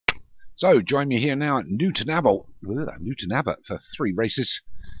So join me here now at Newton Abbot for 3 races.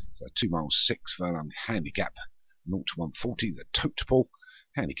 So 2 miles 6 furlong handicap, 0 to 140, the Totepool,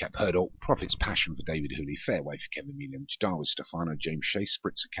 handicap hurdle, Profits Passion for David Hooley, fairway for Kevin Mealian, Darwin Stefano, James Shea,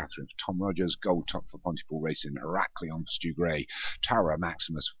 Spritzer Catherine for Tom Rogers, Gold Top for Pontypool Racing, Heracleon for Stu Gray, Tara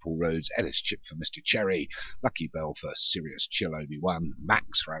Maximus for Paul Rhodes, Ellis Chip for Mr. Cherry, Lucky Bell for Sirius Chill Obi-Wan,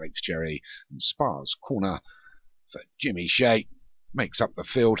 Max for Alex Cherry, and Spar's Corner for Jimmy Shea. Makes up the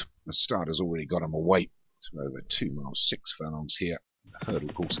field. The starter's already got him away to over 2 miles 6 furlongs here. The hurdle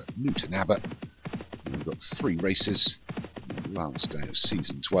course at Newton Abbot. And we've got 3 races on the last day of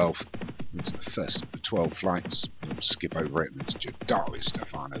season 12. Into the first of the 12 flights. We'll skip over it, and it's Darwin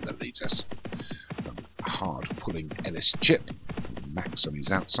Stefano that leads us. Hard pulling Ellis Chip. Max on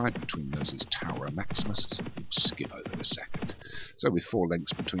his outside. Between those is Tower Maximus. So we'll skip over the second. So with 4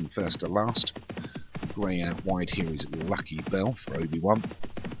 lengths between first and last. Grey out wide here is Lucky Bell for Obi-Wan.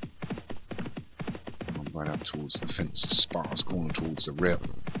 Right up towards the fence, Spar's Corner towards the rear.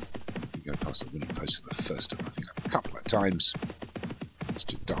 We go past the winning post for the first of, I think, a couple of times. It's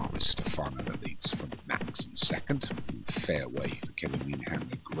Darwin Stefano that leads from Max in second. Fairway for Kevin Mealian,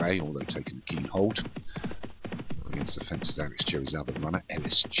 the grey, although taking a keen hold. Against the fence is Alex Cherry's other runner,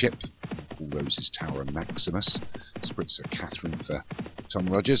 Ellis Chip. Paul Rose's Tower Maximus. Spritzer Catherine for Tom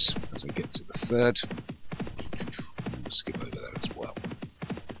Rogers as they get to the third. We'll skip over that as well.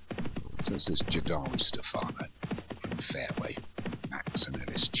 So this is Darwin Stefano from fairway, Max and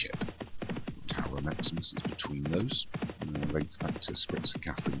Ellis Chip. Tower Maximus is between those. Length back to Spritzer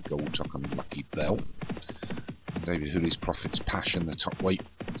Catherine, Gold Top and Lucky Bell. And David Hooley's Profits Passion, the top weight.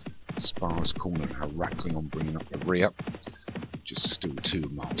 Spar's Corner and Heracleon bringing up the rear. Just still 2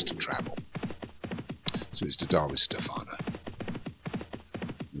 miles to travel. So it's Darwin Stefano.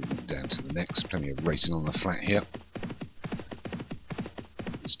 Moving down to the next, plenty of racing on the flat here.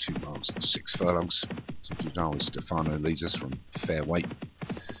 It's 2 miles and 6 furlongs. So Darwin Stefano leads us from fairway.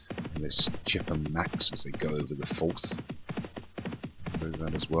 And this Chip and Max as they go over the fourth. Over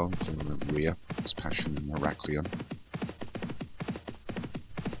that as well, including the rear. It's Passion and Heracleon.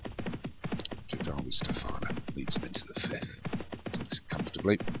 Darwin Stefano leads them into the fifth. Takes it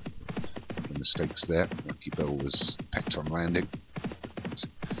comfortably. A couple of mistakes there. Lucky Bell was pecked on landing.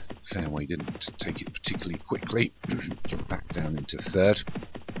 Fairway didn't take it particularly quickly. Jumped back down into third.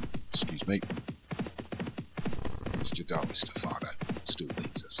 Excuse me. It's Darwin Stefano still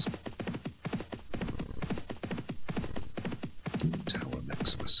leads us. Tower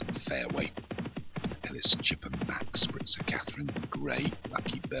Maximus and fairway. Ellis Chip and Max, Spritzer Catherine, the grey,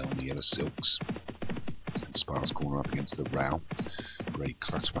 Lucky Bell and the yellow silks. And Spar's Corner up against the row. Grey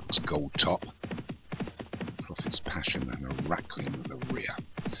Clutterbuck's Gold Top. Profits Passion and Heracleon at the rear.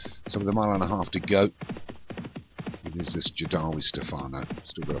 So with 1.5 miles to go, it is this Darwin Stefano.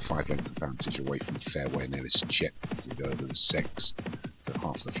 Still got a 5-length advantage away from fairway and Ellis Chip to go over the 6. So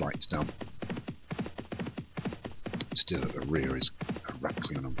half the flight's done. Still at the rear is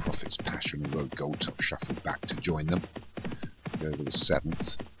Heracleon and Profits Passion, although Gold Top shuffled back to join them. Go over the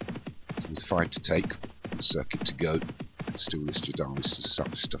 7th. So with 5 to take, the circuit to go. Still this Darwin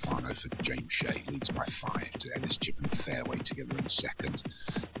Stefano for James Shea, leads by 5 to Ellis Chip and fairway together in second.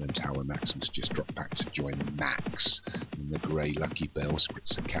 Then Tower Maximus just dropped back to join Max. And the grey Lucky Bell,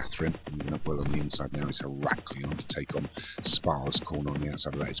 Spritzer Catherine. Moving up well on the inside now is Heracleon to take on Spar's Corner. On the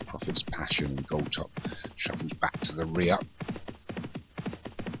outside of that is Profits Passion, and Gold Top shuffles back to the rear.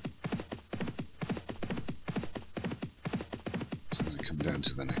 So as we come down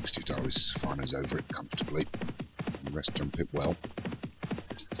to the next, Darwin Stefano's over it comfortably. The rest jump it well.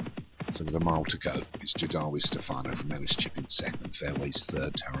 So with 1 mile to go, it's Darwin Stefano from Ellis Chip in second, fairway's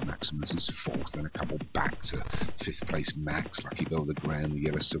third, Tower Maximus is fourth, and a couple back to 5th place Max, Lucky Bell the ground, the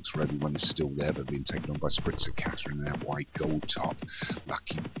yellow silks for everyone is still there, but being taken on by Spritzer Catherine and that white Gold Top.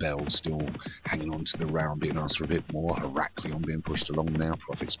 Lucky Bell still hanging on to the round, being asked for a bit more. Heracleon being pushed along now.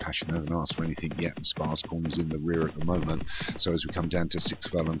 Profits Passion hasn't asked for anything yet, and Spar's Corner's in the rear at the moment. So as we come down to 6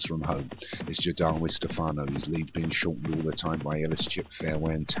 furlongs from home, it's Darwin Stefano. His lead being shortened all the time by Ellis Chip,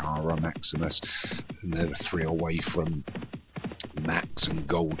 fairway and Tara Maximus, and they're the 3 away from Max and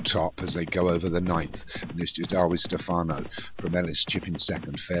Gold Top as they go over the 9th. And it's Darwin Stefano from Ellis Chip in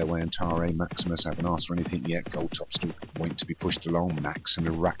second, fairway and Tare Maximus haven't asked for anything yet. Gold Top still waiting to be pushed along. Max and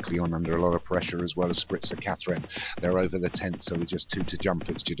Heracleon under a lot of pressure, as well as Spritzer Catherine. They're over the 10th, so with just 2 to jump.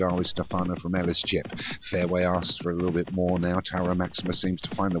 It's Darwin Stefano from Ellis Chip. Fairway asks for a little bit more now. Tara Maximus seems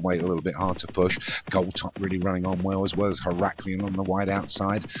to find the weight a little bit hard to push. Gold Top really running on well, as well as Heracleon on the wide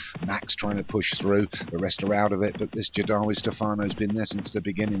outside. Max trying to push through. The rest are out of it, but this Darwin Stefano Stefano's been there since the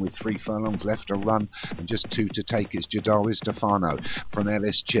beginning with 3 furlongs left to run and just 2 to take. It's Jadawi Stefano from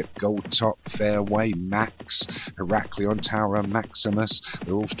Ellis Chip, Gold Top, Fairway, Max, Heraklion, Tower, Maximus.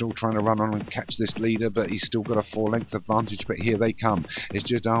 They're all still trying to run on and catch this leader, but he's still got a 4-length advantage. But here they come. It's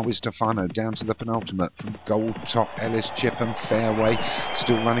Jadawi Stefano down to the penultimate from Gold Top, Ellis Chip and Fairway.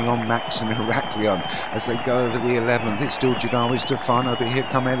 Still running on Max and Heraklion as they go over the 11th. It's still Jadawi Stefano, but here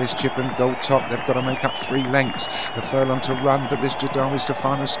come Ellis Chip and Gold Top. They've got to make up 3 lengths. The furlong to run, but this Jadawi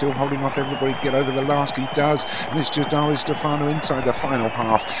Stefano still holding off everybody. Get over the last, he does. And it's Jadawi Stefano inside the final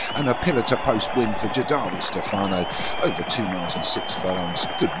half, and a pillar to post win for Jadawi Stefano. Over 2 miles and 6 furlongs.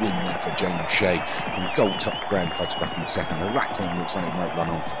 Good win there for James Shea. And Gold Top Grand Clutterbuck in second. Heraklion looks like he might run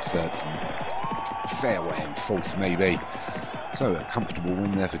on from third, from Fairway and fourth maybe. So a comfortable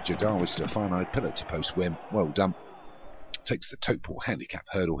win there for Jadawi Stefano. Pillar to post win. Well done. Takes the Totepool handicap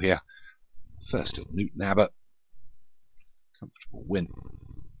hurdle here. First at Newton Abbott. Comfortable win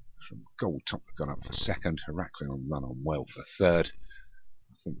from Gold Top. Gone up for second. Heraklion run on well for third.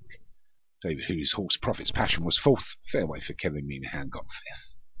 I think David Huey's horse Prophet's Passion was fourth. Fairway for Kevin Minahan got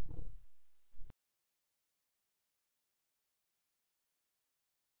fifth.